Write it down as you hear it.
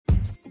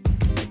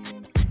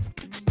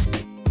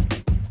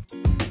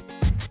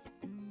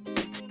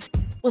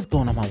What's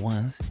going on, my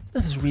ones?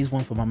 This is Reese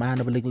One for my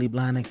Mind of a Legally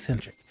Blind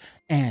Eccentric.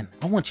 And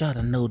I want y'all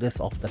to know this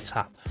off the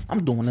top.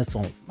 I'm doing this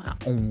on my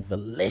own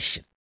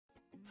volition.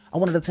 I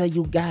wanted to tell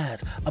you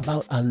guys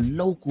about a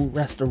local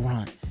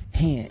restaurant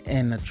here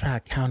in the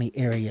Tri-County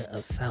area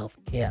of South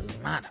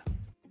Carolina.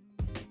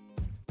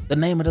 The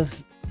name of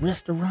this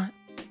restaurant?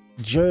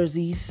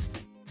 Jersey's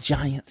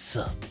Giant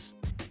Subs.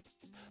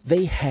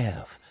 They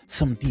have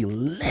some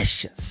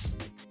delicious,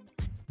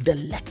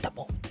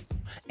 delectable,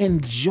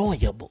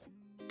 enjoyable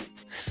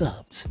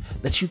subs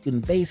that you can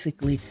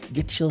basically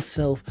get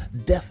yourself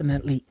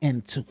definitely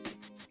into.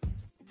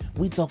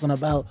 We talking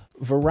about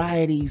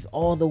varieties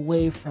all the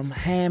way from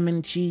ham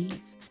and cheese,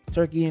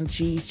 turkey and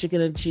cheese, chicken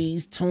and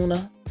cheese,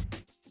 tuna,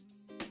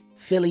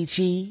 Philly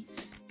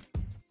cheese.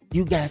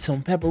 You got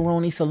some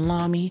pepperoni,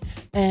 salami,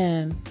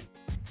 and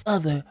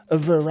other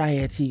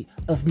variety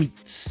of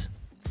meats.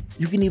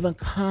 You can even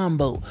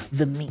combo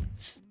the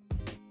meats.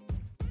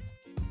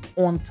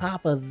 On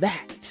top of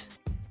that,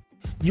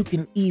 you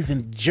can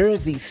even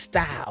Jersey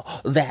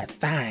style that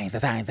thing,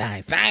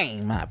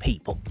 my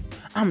people.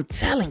 I'm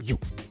telling you,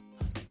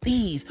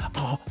 these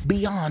are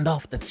beyond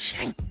off the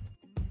chain.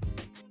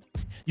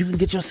 You can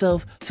get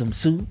yourself some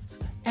soups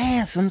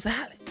and some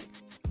salads.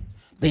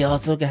 They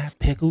also got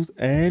pickles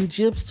and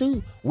chips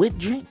too, with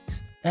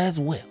drinks as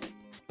well.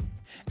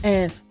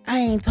 And I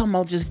ain't talking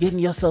about just getting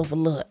yourself a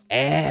little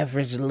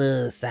average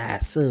little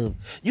size sub.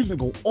 You can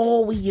go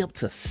all the way up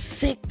to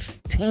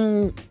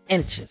 16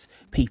 inches,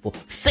 people.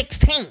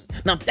 16!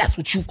 Now that's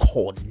what you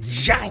call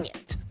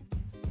giant.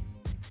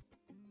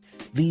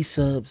 These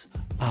subs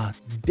are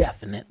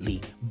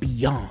definitely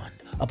beyond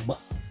above.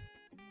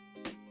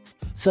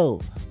 So,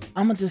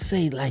 I'm going to just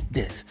say like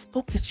this.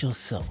 Go get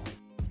yourself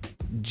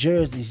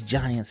Jersey's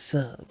Giant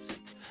Subs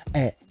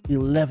at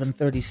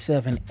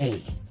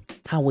 1137A.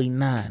 Highway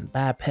 9,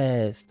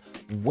 bypass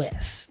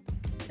West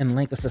in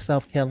Lancaster,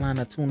 South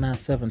Carolina,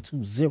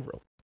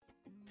 29720.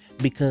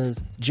 Because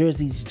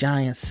Jersey's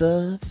Giant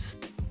Subs,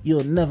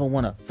 you'll never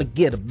want to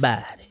forget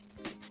about it.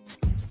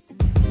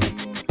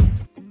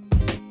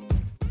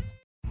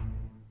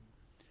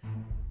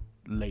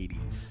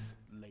 Ladies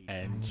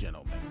and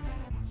gentlemen,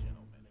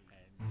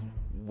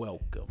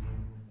 welcome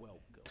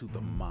to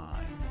the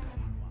mind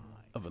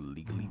of a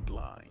legally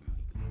blind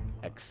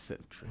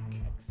eccentric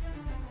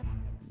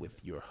with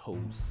your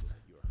host,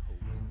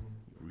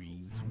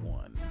 Reese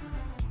One.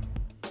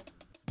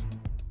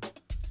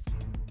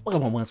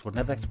 Welcome once for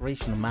another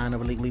exploration of Mind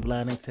of a Legally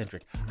Blind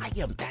Eccentric. I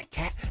am that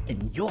cat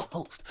and your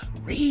host,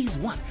 Reese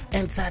One.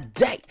 And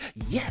today,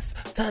 yes,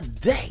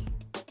 today,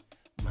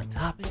 my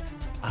topics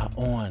are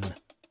on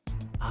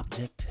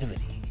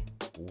objectivity.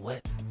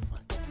 What's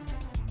fun?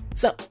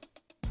 So,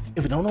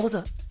 if you don't know what's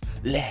up,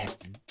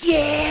 let's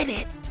get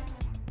it.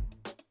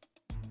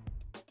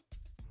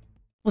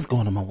 What's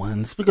going on, my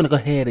ones? We're going to go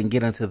ahead and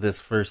get into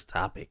this first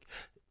topic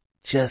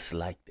just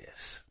like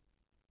this.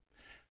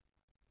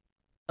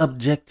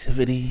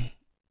 Objectivity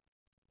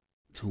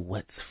to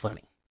what's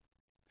funny.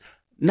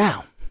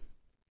 Now,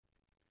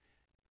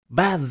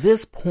 by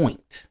this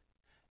point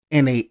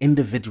in an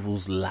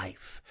individual's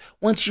life,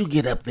 once you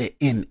get up there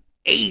in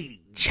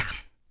age,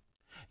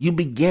 you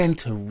begin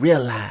to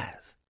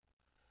realize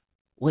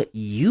what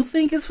you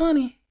think is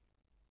funny,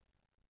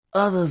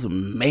 others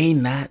may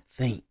not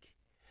think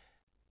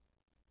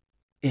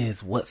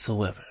is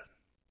whatsoever.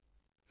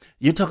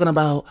 You're talking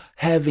about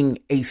having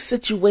a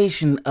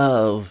situation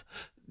of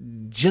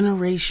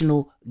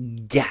generational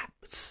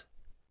gaps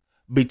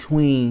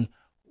between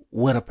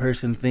what a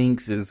person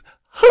thinks is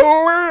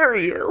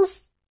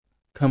hilarious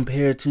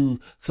compared to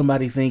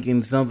somebody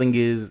thinking something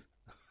is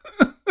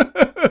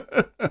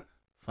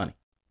funny.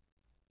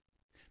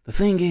 The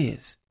thing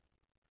is,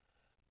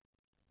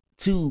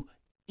 to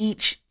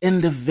each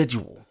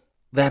individual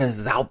that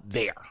is out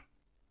there,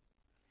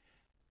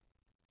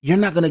 you're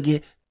not going to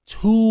get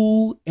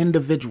two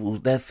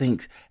individuals that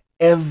thinks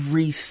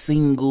every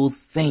single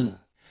thing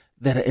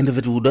that an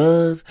individual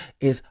does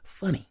is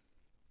funny.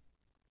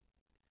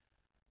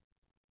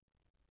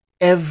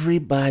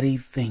 Everybody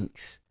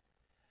thinks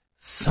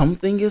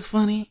something is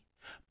funny,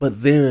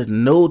 but there are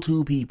no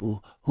two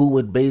people who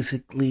would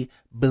basically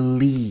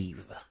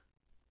believe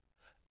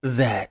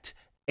that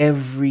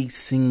every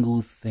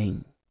single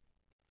thing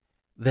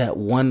that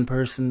one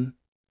person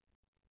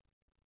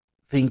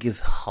think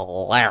is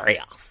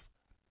hilarious,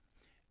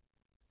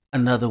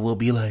 another will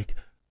be like,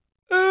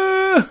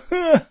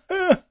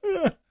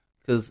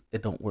 because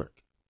it don't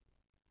work.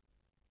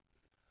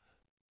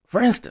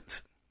 For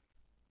instance,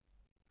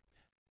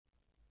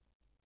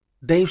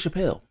 Dave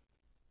Chappelle,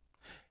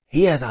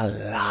 he has a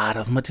lot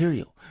of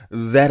material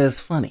that is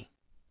funny.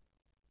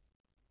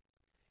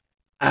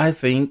 I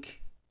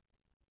think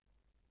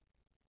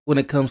when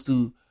it comes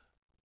to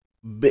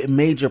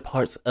major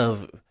parts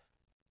of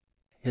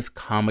his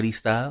comedy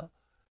style,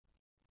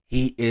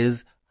 he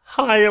is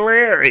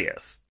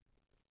hilarious.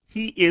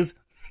 He is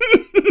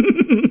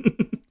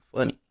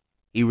funny.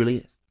 He really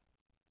is.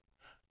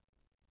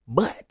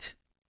 But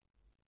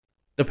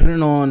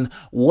depending on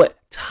what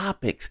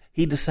topics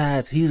he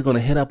decides he's going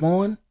to hit up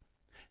on,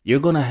 you're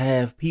going to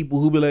have people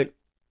who be like,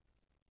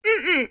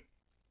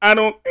 I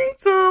don't think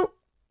so.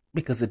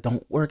 Because it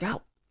don't work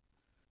out.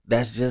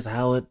 That's just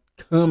how it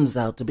comes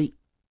out to be.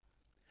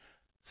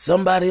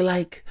 Somebody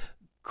like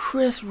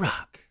Chris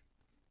Rock.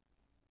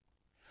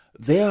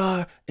 There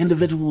are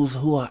individuals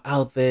who are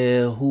out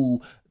there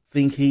who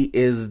think he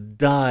is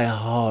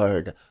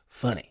die-hard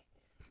funny.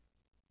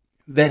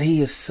 That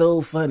he is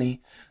so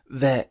funny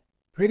that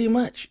pretty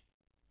much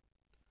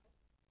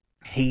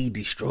he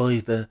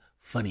destroys the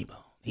funny bone.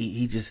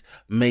 He just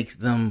makes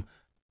them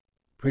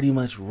pretty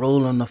much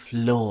roll on the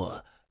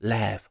floor,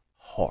 laugh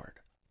hard.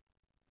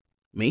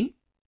 Me?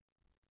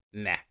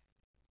 Nah.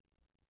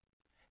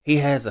 He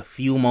has a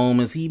few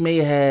moments. He may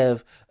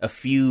have a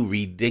few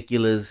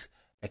ridiculous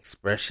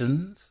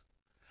expressions.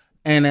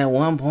 And at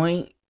one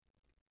point,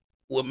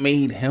 what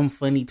made him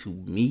funny to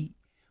me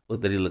was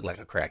that he looked like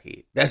a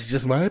crackhead. That's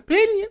just my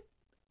opinion.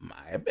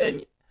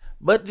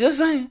 But just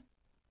saying.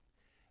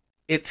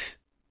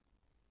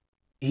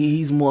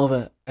 He's more of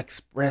an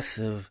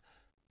expressive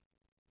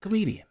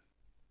comedian.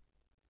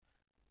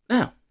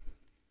 Now,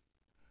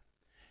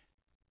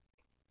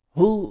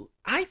 who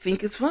I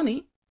think is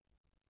funny,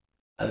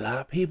 a lot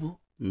of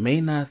people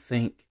may not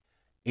think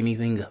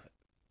anything of it.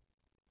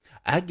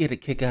 I get a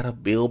kick out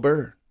of Bill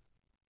Burr.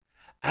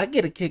 I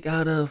get a kick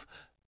out of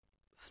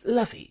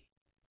Fluffy.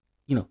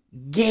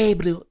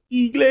 Gabriel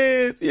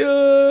Iglesias.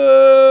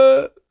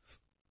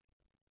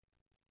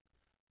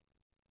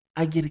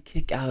 I get a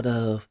kick out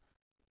of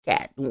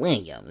Cat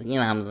Williams, you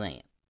know what I'm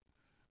saying?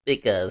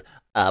 Because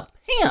a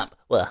pimp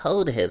will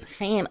hold his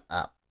hand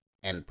up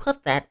and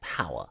put that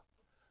power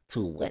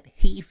to what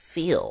he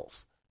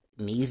feels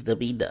needs to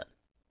be done.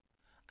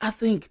 I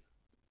think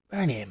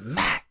Bernie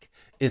Mac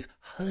is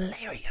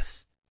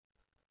hilarious.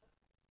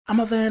 I'm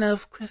a fan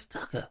of Chris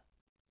Tucker.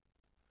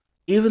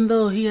 Even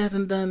though he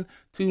hasn't done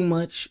too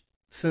much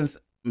since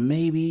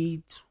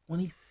maybe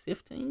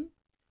 2015,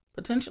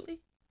 potentially.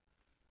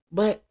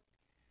 But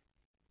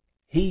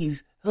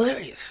he's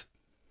hilarious.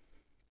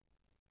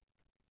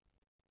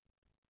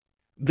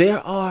 There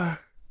are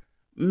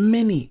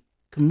many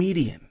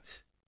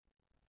comedians.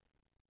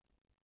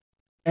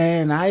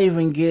 And I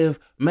even give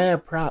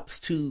mad props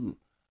to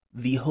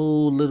the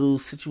whole little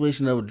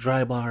situation of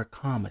dry bar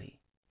comedy.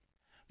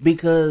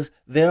 Because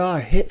there are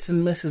hits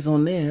and misses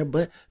on there,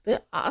 but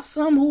there are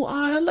some who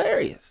are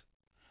hilarious.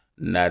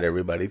 Not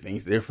everybody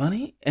thinks they're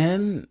funny,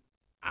 and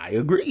I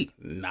agree.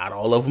 Not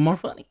all of them are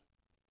funny.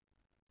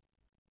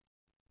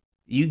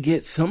 You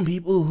get some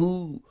people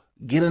who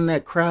get in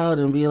that crowd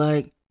and be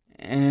like,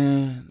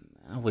 I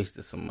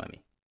wasted some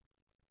money.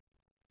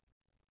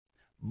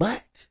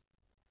 But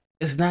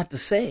it's not to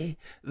say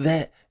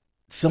that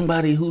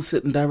somebody who's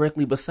sitting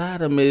directly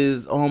beside him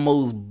is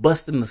almost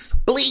busting the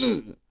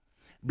spleen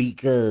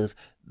because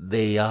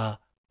they are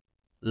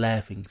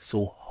laughing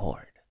so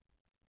hard.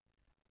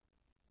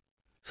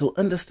 So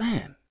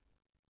understand,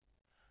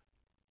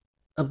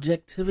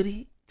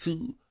 objectivity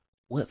to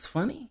what's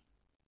funny,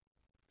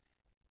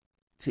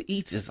 to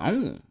each his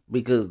own,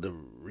 because the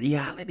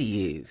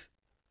reality is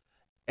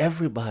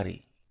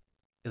everybody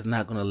is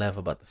not going to laugh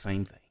about the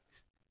same things.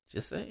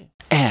 Just saying.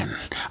 And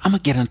I'm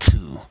going to get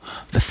into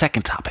the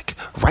second topic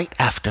right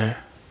after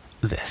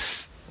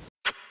this.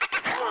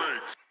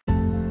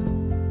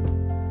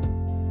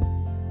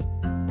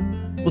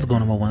 What's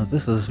going on, my ones?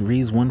 This is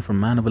Reese One from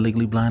Mind of a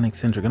Legally Blind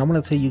Eccentric, and I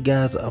want to tell you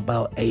guys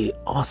about a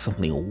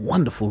awesomely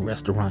wonderful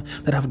restaurant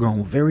that I've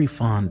grown very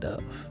fond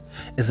of.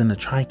 It's in the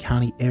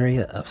Tri-County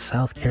area of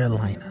South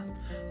Carolina.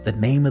 The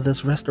name of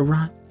this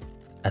restaurant?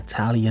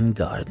 Italian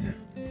Garden.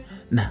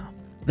 Now,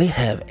 they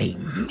have a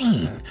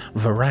mean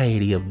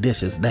variety of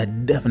dishes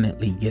that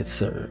definitely get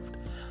served.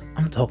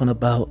 I'm talking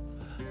about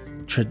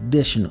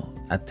traditional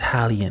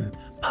Italian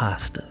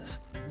pastas,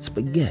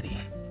 spaghetti,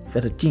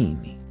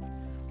 fettuccine,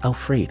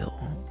 Alfredo,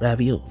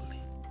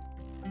 ravioli.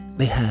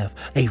 They have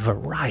a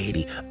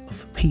variety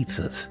of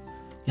pizzas.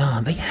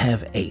 Yeah, they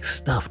have a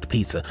stuffed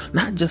pizza.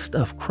 Not just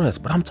stuffed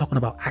crust, but I'm talking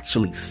about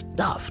actually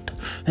stuffed.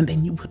 And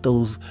then you put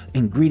those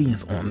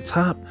ingredients on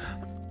top.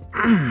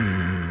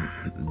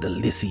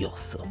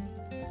 Delicioso.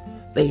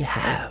 They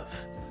have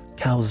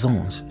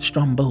calzones,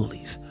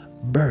 strombolis,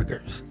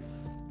 burgers,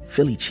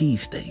 Philly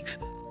cheesesteaks,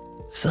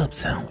 sub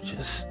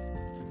sandwiches.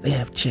 They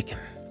have chicken.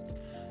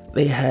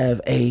 They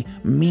have a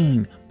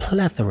mean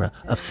plethora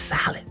of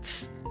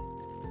salads.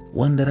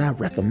 One that I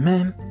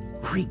recommend,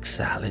 Greek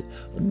salad.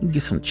 When you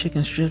get some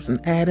chicken strips and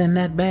add in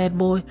that bad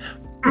boy,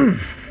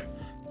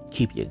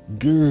 keep you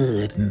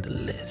good in the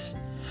list.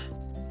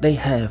 They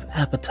have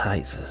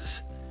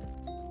appetizers,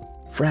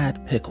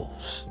 fried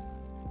pickles,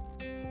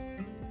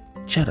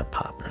 cheddar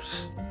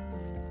poppers.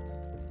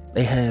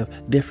 They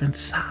have different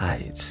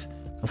sides,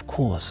 of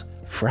course,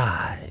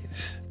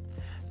 fries,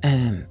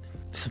 and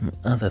some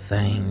other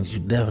things you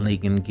definitely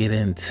can get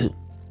into.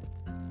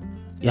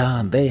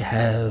 Yeah, they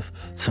have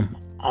some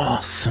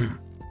awesome,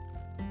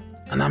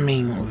 and I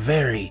mean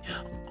very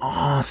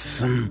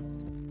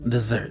awesome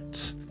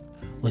desserts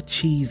with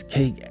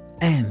cheesecake,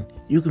 and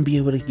you can be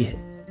able to get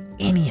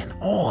any and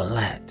all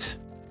that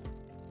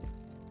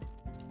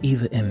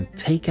either in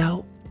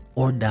takeout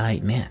or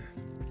dine in.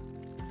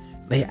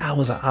 Their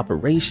hours of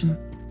operation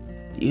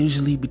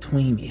usually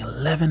between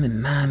 11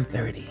 and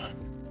 9:30.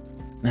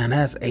 Now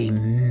that's a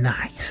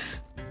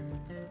nice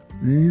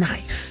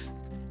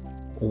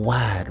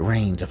wide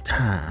range of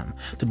time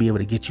to be able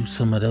to get you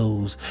some of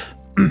those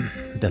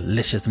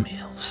delicious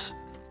meals.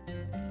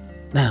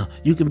 Now,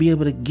 you can be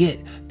able to get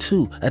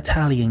to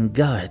Italian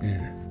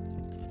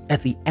Garden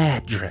at the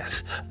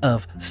address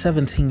of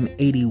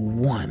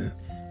 1781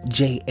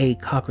 J.A.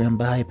 Cochran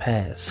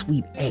Bypass,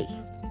 Suite A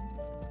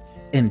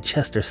in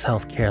Chester,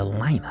 South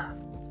Carolina.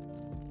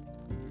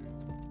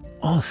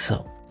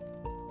 Also,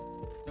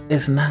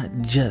 it's not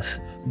just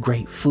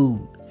great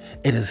food,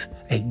 it is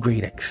a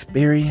great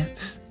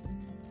experience,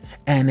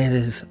 and it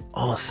is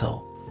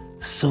also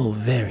so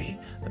very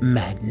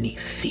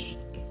magnifique.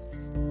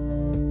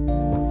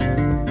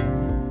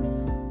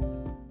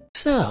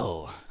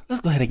 So,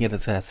 let's go ahead and get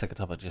into that second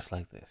topic just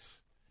like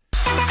this.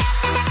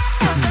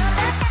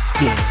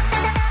 Yeah.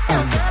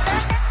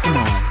 Come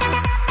on.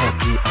 Let's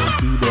get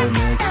into the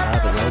next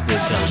topic right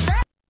there,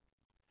 y'all.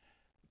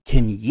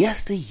 Can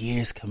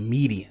yesteryear's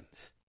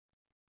comedians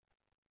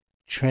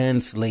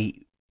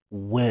translate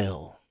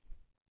well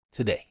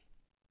today?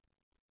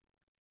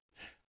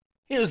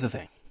 Here's the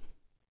thing.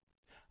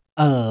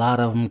 A lot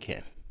of them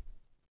can.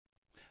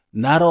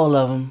 Not all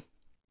of them.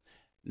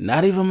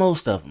 Not even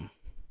most of them.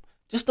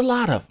 Just a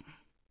lot of them.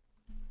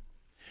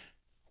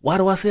 Why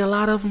do I say a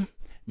lot of them?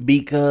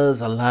 Because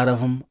a lot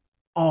of them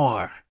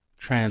are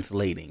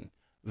translating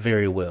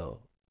very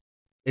well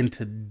in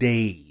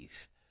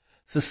today's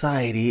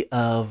society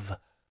of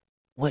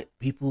what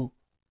people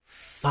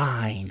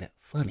find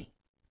funny.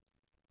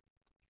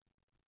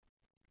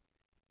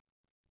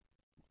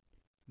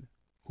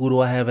 Who do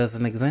I have as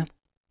an example?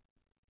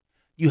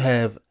 You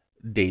have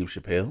Dave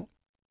Chappelle.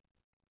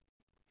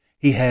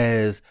 He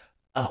has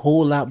a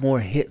whole lot more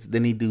hits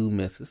than he do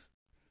misses.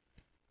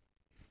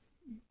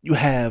 You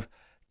have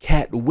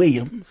Cat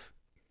Williams,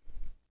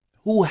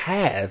 who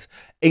has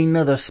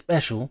another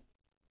special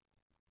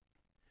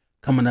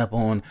coming up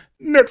on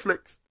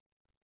Netflix.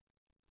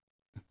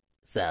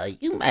 So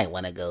you might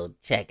want to go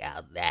check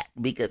out that,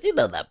 because you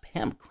know the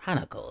Pimp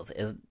Chronicles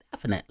is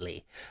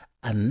definitely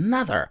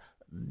another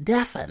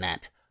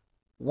definite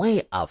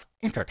way of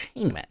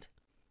entertainment.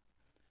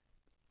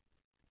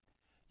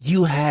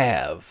 You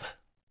have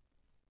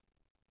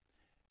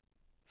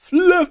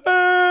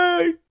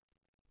Fluffy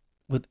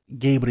with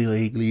Gabriel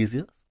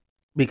Iglesias,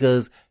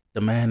 because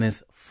the man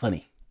is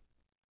funny.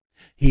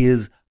 He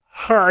is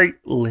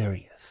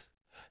hilarious.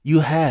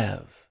 You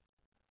have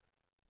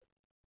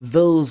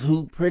those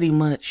who pretty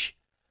much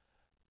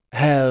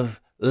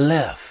have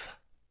left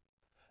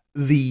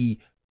the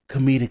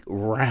comedic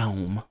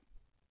realm,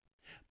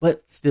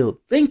 but still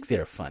think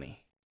they're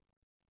funny.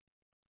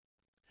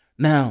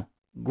 Now,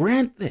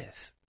 grant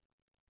this.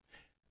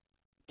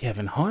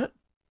 Kevin Hart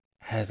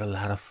has a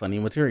lot of funny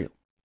material.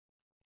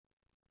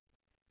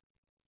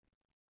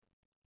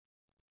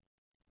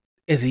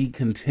 Is he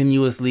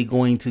continuously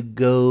going to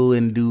go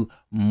and do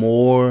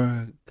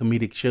more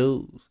comedic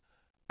shows?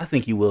 I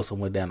think he will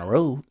somewhere down the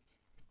road.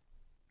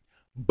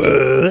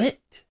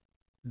 But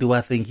do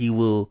I think he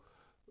will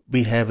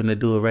be having to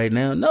do it right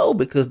now? No,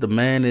 because the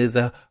man is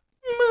a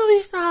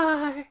movie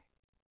star.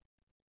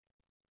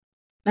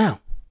 Now,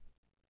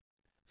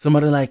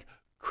 somebody like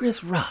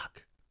Chris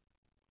Rock,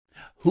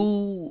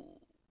 who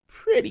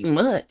pretty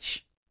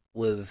much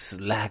was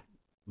slacked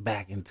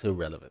back into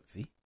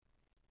relevancy.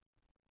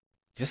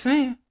 Just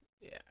saying.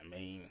 Yeah, I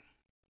mean,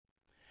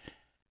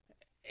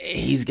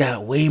 he's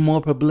got way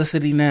more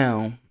publicity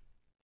now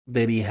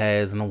than he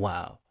has in a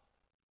while.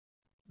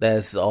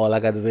 That's all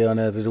I got to say on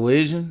that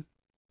situation.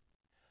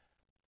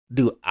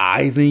 Do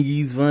I think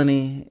he's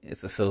funny?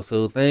 It's a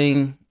so-so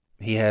thing.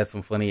 He has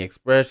some funny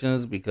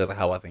expressions because of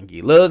how I think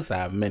he looks.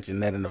 I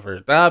mentioned that in the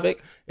first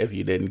topic. If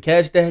you didn't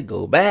catch that,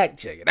 go back,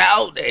 check it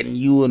out, and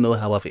you will know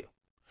how I feel.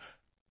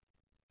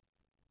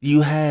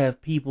 You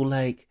have people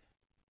like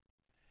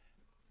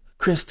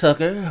Chris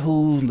Tucker,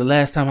 who the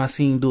last time I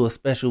seen do a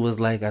special was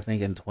I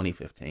think in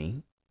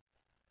 2015.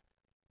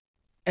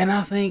 And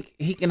I think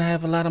he can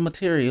have a lot of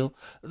material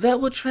that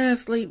would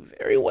translate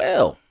very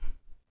well.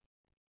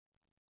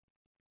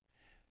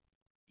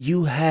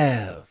 You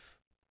have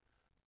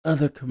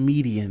other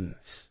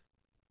comedians,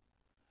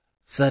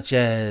 such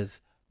as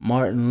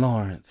Martin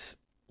Lawrence,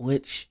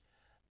 which,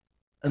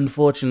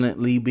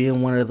 unfortunately,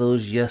 being one of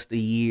those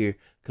yesteryear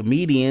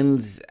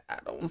comedians, I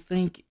don't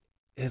think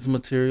his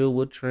material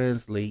would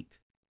translate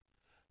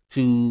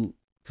to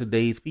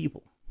today's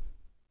people.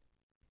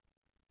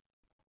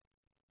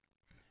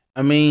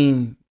 I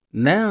mean,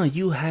 now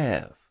you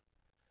have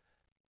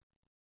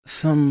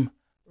some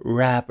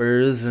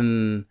rappers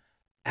and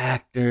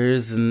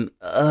actors and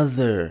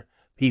other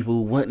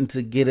people wanting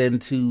to get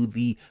into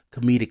the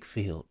comedic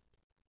field.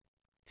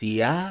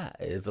 T.I.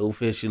 is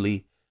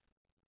officially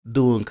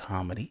doing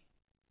comedy.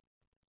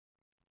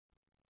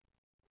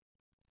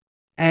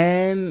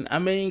 And, I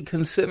mean,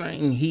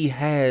 considering he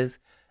has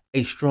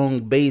a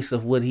strong base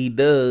of what he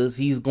does,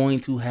 he's going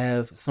to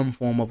have some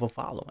form of a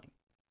following.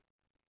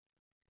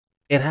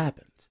 It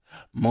happens.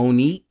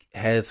 Monique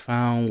has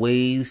found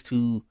ways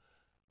to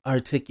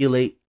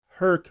articulate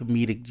her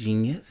comedic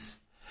genius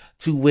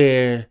to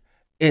where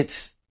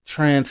it's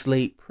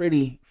translate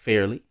pretty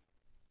fairly.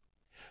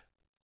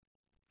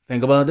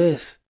 Think about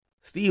this.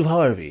 Steve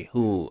Harvey,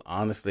 who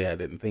honestly I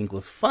didn't think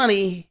was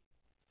funny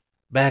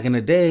back in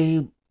the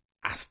day,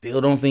 I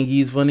still don't think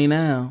he's funny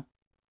now.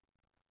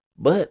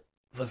 But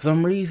for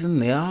some reason,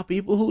 there are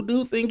people who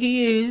do think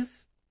he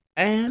is.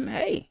 And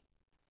hey,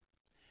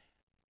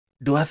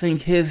 do I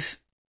think his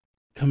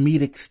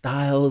comedic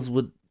styles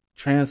would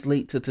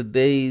translate to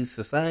today's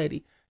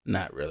society?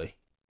 Not really.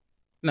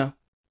 No.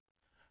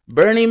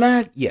 Bernie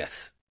Mac,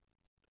 yes.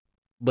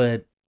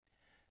 But,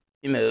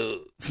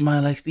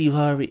 somebody like Steve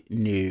Harvey,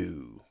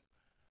 no.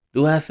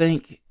 Do I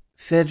think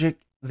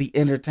Cedric the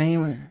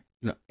entertainer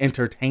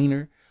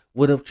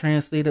would have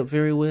translated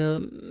very well?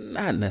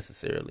 Not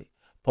necessarily.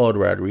 Paul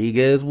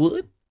Rodriguez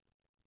would.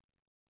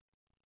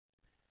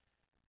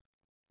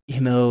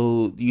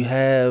 You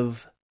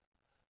have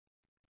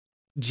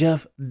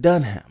Jeff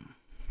Dunham.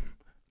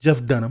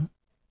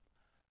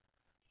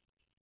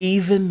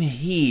 Even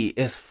he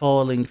is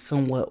falling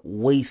somewhat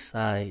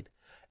wayside,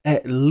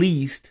 at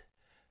least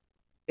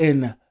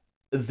in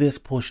this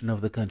portion of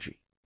the country,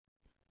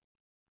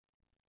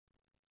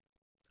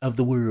 of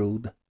the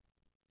world.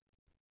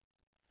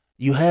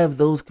 You have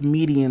those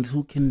comedians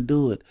who can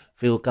do it.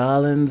 Phil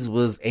Collins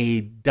was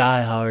a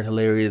diehard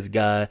hilarious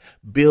guy.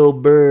 Bill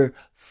Burr,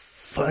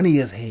 funny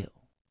as hell.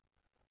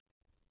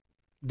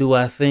 Do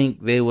I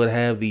think they would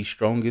have the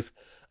strongest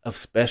of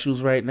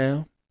specials right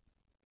now?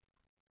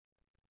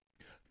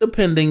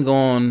 Depending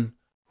on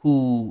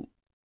who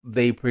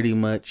they pretty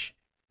much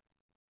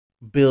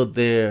build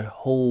their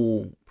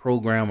whole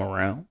program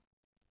around,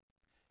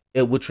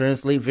 it would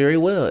translate very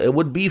well. It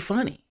would be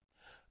funny.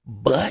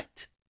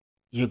 But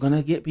you're going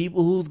to get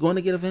people who's going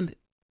to get offended.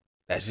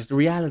 That's just the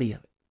reality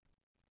of it.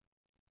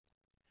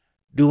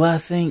 Do I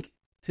think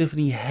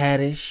Tiffany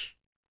Haddish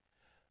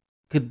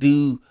could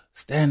do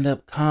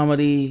stand-up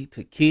comedy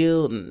to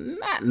kill?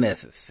 Not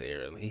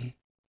necessarily.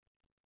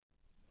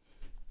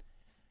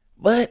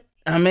 But,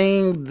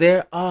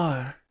 there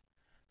are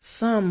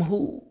some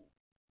who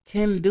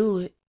can do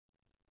it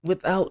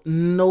without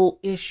no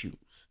issues.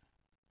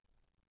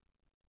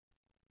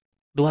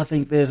 Do I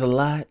think there's a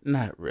lot?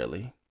 Not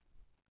really.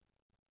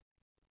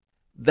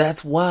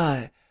 That's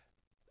why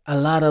a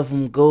lot of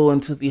them go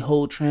into the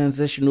whole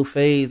transitional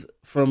phase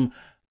from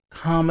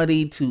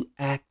comedy to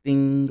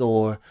acting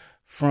or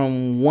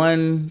from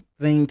one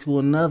thing to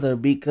another,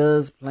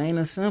 because plain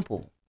and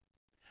simple,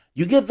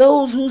 you get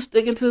those who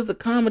stick into the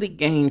comedy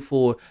game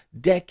for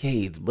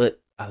decades,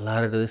 but a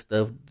lot of this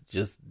stuff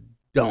just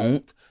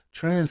don't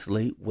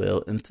translate well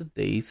in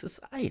today's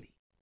society.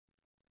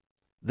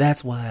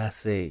 That's why I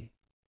say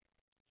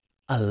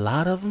a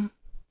lot of them,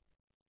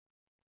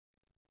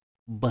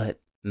 but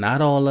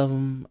not all of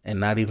them, and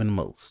not even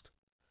most.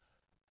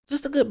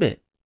 Just a good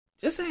bit.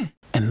 Just saying.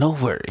 And no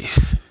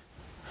worries,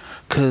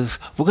 because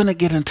we're going to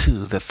get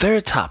into the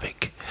third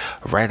topic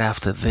right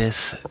after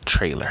this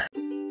trailer.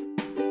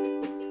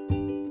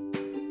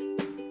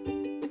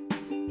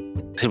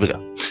 Here we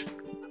go.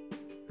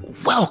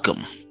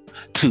 Welcome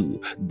to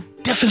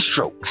Different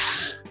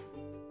Strokes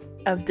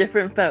of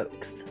Different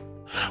Folks,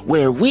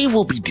 where we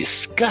will be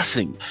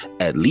discussing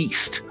at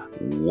least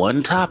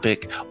one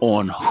topic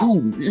on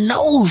who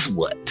knows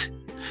what.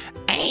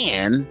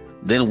 And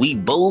then we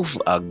both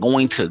are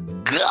going to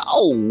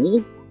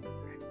go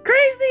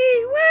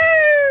crazy.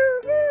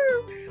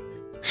 Woo!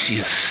 She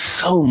is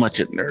so much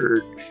a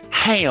nerd.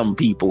 Ham,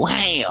 people,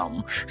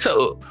 ham.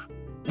 So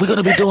we're going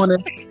to be doing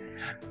it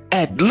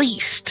at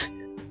least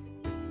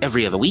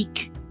every other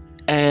week.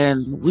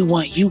 And we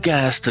want you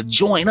guys to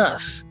join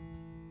us.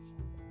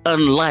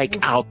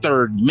 Unlike our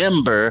third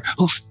member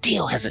who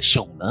still hasn't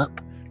shown up.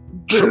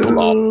 Triple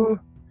R.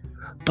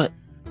 But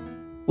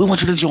we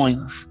want you to join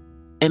us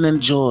and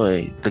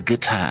enjoy the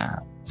good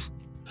times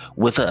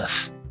with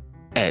us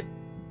at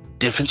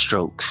Different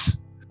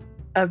Strokes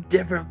of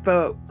Different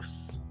Folks.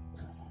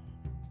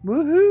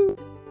 Woohoo!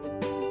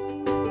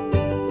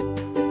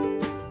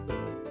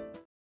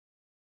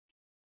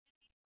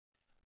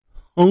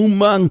 Oh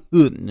my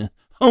goodness.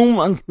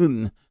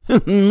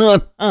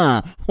 Not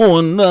high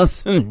on that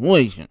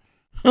situation.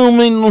 It don't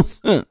make no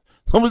sense.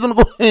 So we're going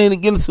to go ahead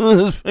and get into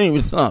his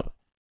favorite topic.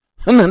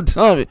 And that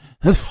topic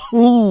is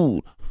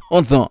food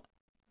for thought.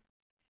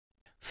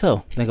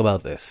 So, think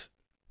about this.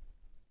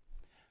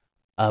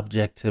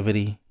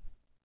 Objectivity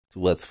to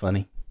what's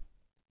funny.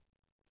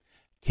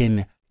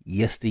 Can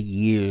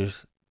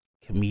yesteryear's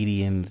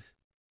comedians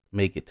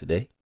make it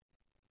today?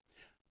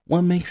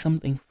 What makes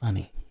something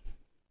funny?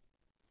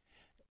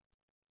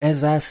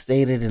 As I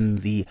stated in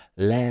the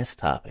last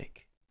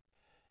topic,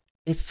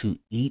 it's to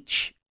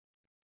each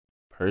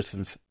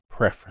person's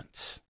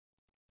preference.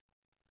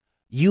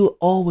 You're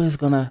always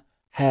going to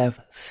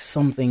have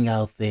something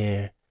out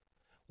there,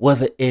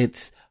 whether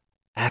it's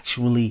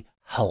actually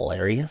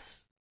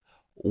hilarious,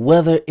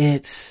 whether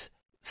it's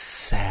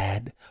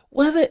sad,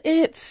 whether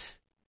it's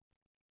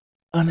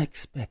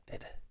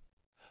unexpected,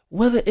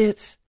 whether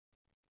it's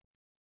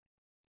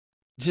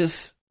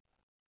just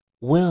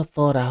well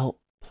thought out,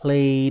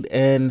 played,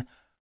 and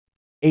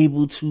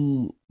able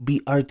to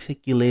be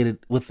articulated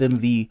within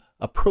the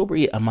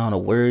appropriate amount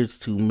of words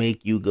to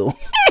make you go.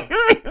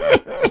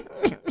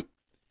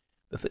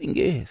 The thing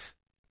is,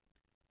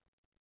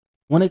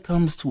 when it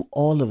comes to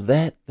all of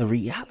that, the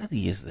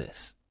reality is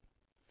this: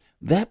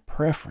 that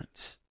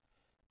preference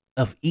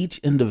of each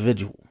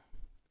individual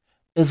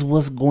is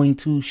what's going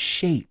to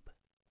shape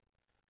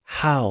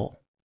how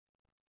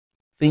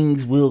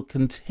things will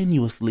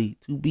continuously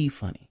to be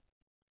funny.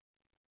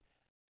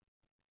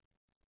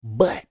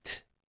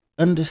 But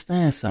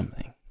understand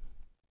something.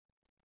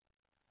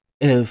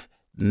 If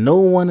no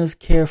one is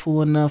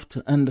careful enough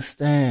to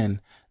understand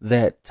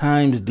that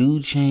times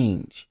do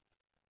change,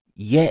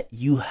 yet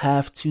you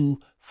have to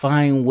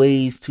find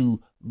ways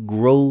to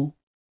grow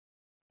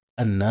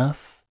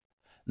enough,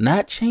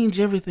 not change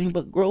everything,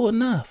 but grow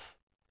enough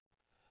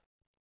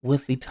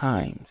with the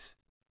times,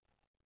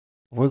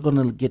 we're going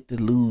to get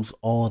to lose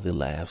all the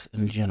laughs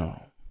in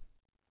general.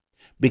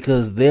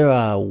 Because there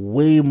are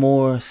way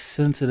more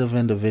sensitive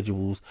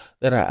individuals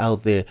that are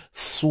out there,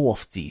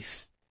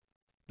 softies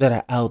that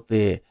are out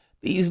there,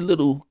 these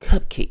little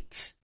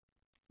cupcakes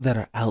that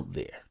are out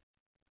there,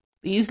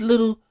 these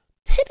little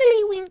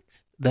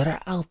tiddlywinks that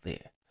are out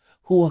there,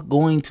 who are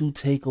going to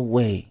take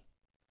away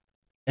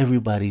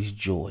everybody's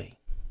joy,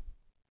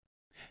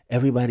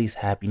 everybody's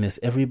happiness,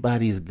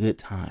 everybody's good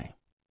time.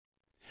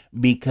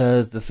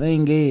 Because the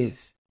thing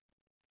is,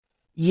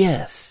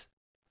 yes,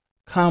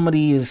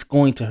 comedy is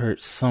going to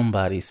hurt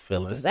somebody's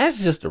feelings.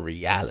 That's just a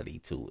reality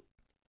to it.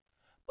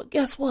 But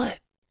guess what?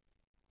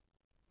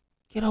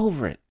 Get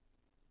over it.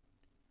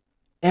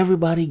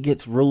 Everybody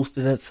gets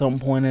roasted at some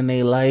point in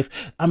their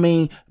life. I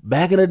mean,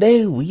 back in the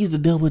day, we used to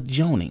deal with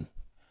joning.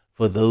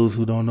 For those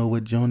who don't know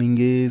what joning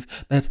is,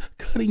 that's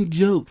cutting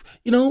jokes.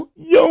 Yo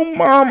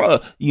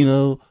mama,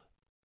 you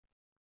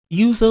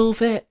so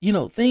fat,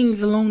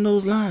 things along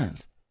those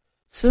lines.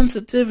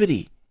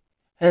 Sensitivity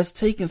has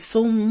taken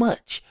so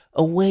much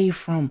away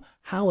from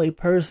how a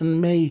person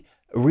may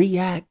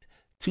react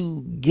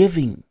to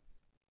giving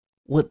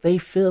what they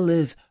feel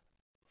is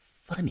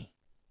funny,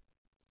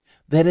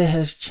 that it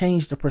has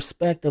changed the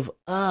perspective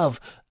of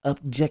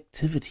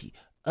objectivity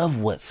of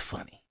what's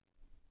funny.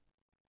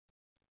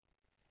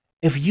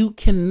 If you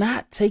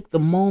cannot take the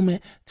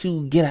moment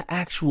to get an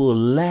actual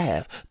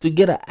laugh, to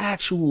get an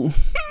actual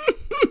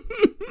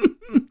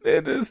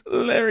it is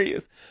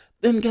hilarious,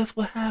 then guess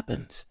what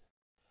happens?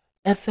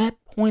 At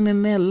that point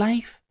in their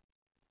life,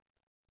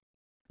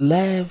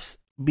 laughs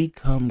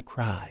become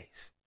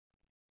cries.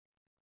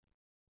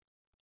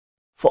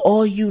 For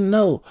all you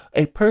know,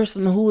 a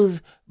person who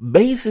is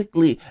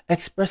basically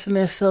expressing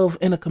themselves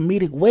in a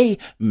comedic way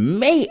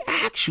may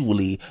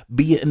actually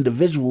be an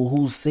individual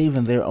who's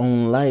saving their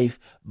own life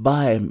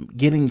by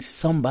getting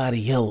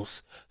somebody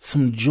else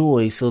some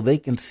joy so they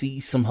can see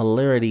some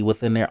hilarity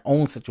within their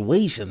own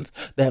situations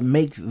that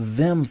makes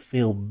them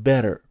feel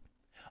better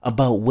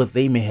about what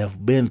they may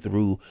have been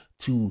through,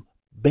 to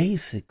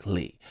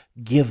basically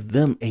give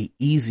them a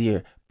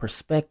easier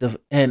perspective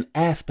and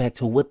aspect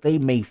to what they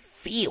may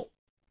feel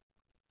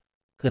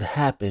could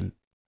happen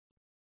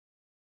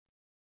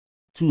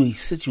to a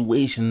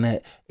situation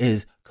that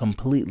is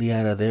completely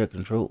out of their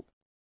control.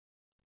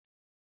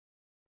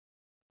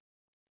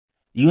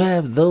 You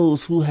have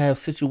those who have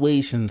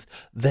situations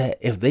that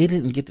if they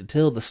didn't get to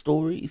tell the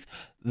stories,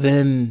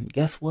 then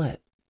guess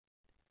what?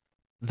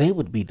 They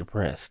would be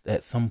depressed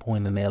at some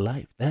point in their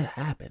life. That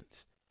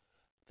happens.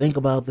 Think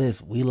about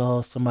this. We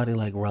lost somebody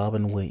like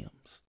Robin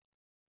Williams.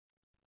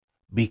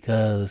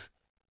 Because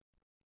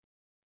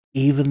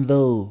even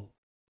though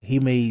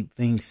he made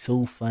things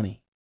so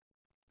funny,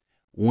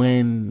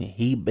 when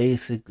he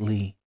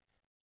basically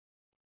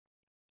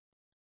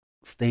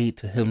stayed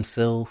to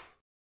himself,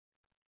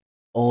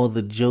 all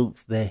the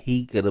jokes that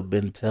he could have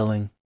been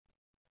telling,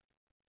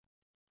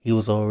 he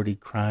was already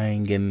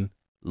crying and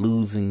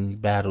losing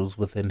battles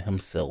within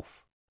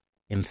himself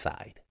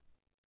inside.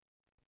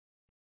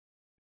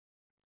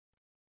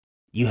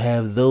 You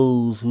have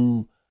those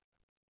who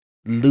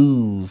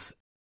lose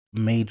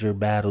major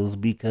battles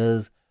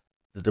because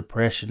the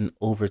depression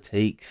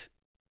overtakes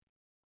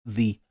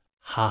the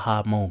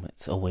haha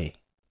moments away.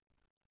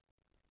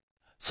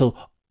 So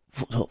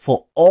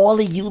for all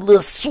of you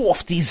little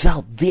softies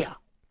out there,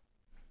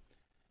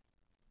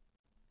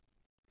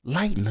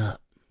 lighten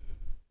up.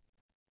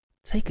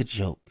 Take a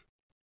joke.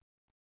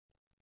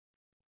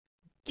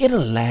 Get a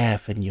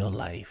laugh in your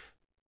life.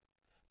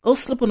 Go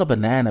slip on a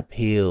banana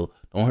peel.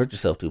 Don't hurt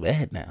yourself too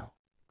bad now,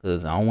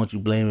 because I don't want you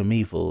blaming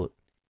me for it.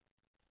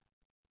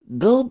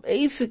 Go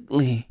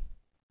basically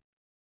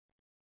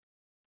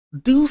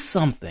do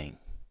something.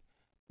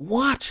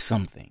 Watch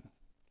something.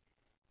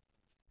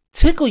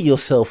 Tickle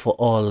yourself for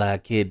all I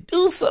care.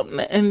 Do something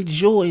to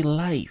enjoy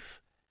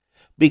life.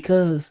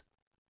 Because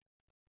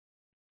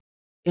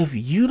if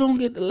you don't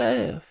get to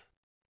laugh,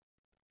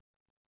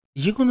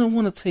 you're going to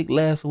want to take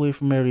laughs away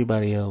from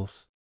everybody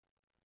else.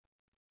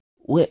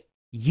 what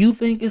you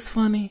think is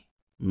funny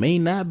may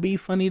not be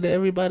funny to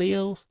everybody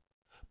else,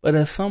 but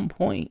at some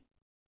point,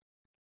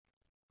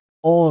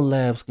 all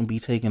laughs can be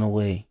taken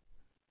away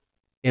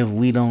if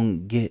we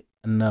don't get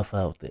enough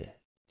out there.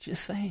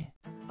 Just saying.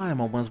 Alright,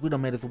 my ones, we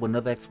done made it through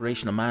another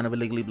exploration of Mind of a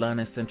Legally Blind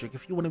Eccentric.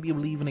 If you want to be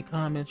leaving the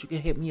comments, you can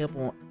hit me up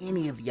on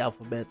any of the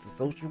alphabets of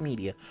social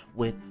media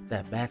with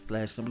that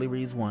 / Simply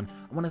Reads 1.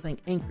 I want to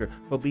thank Anchor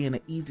for being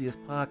the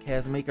easiest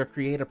podcast maker,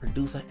 creator,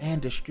 producer,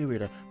 and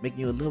distributor, making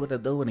you a little bit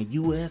of dough in the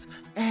US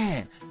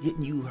and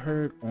getting you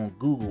heard on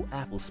Google,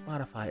 Apple,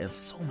 Spotify, and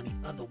so many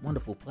other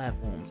wonderful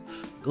platforms.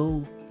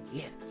 Go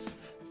get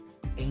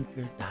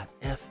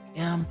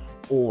Anchor.fm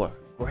or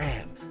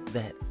grab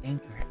that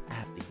Anchor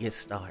app to get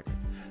started.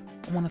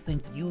 I want to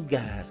thank you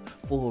guys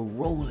for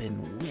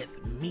rolling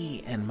with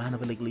me and Mind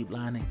of a Legally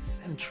Blind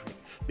Eccentric,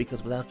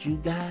 because without you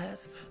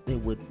guys, there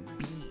would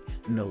be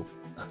no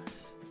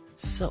us.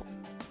 So,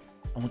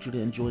 I want you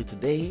to enjoy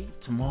today,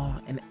 tomorrow,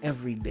 and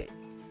every day.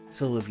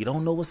 So if you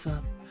don't know what's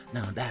up,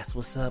 now that's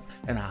what's up,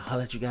 and I'll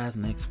holler at you guys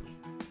next week.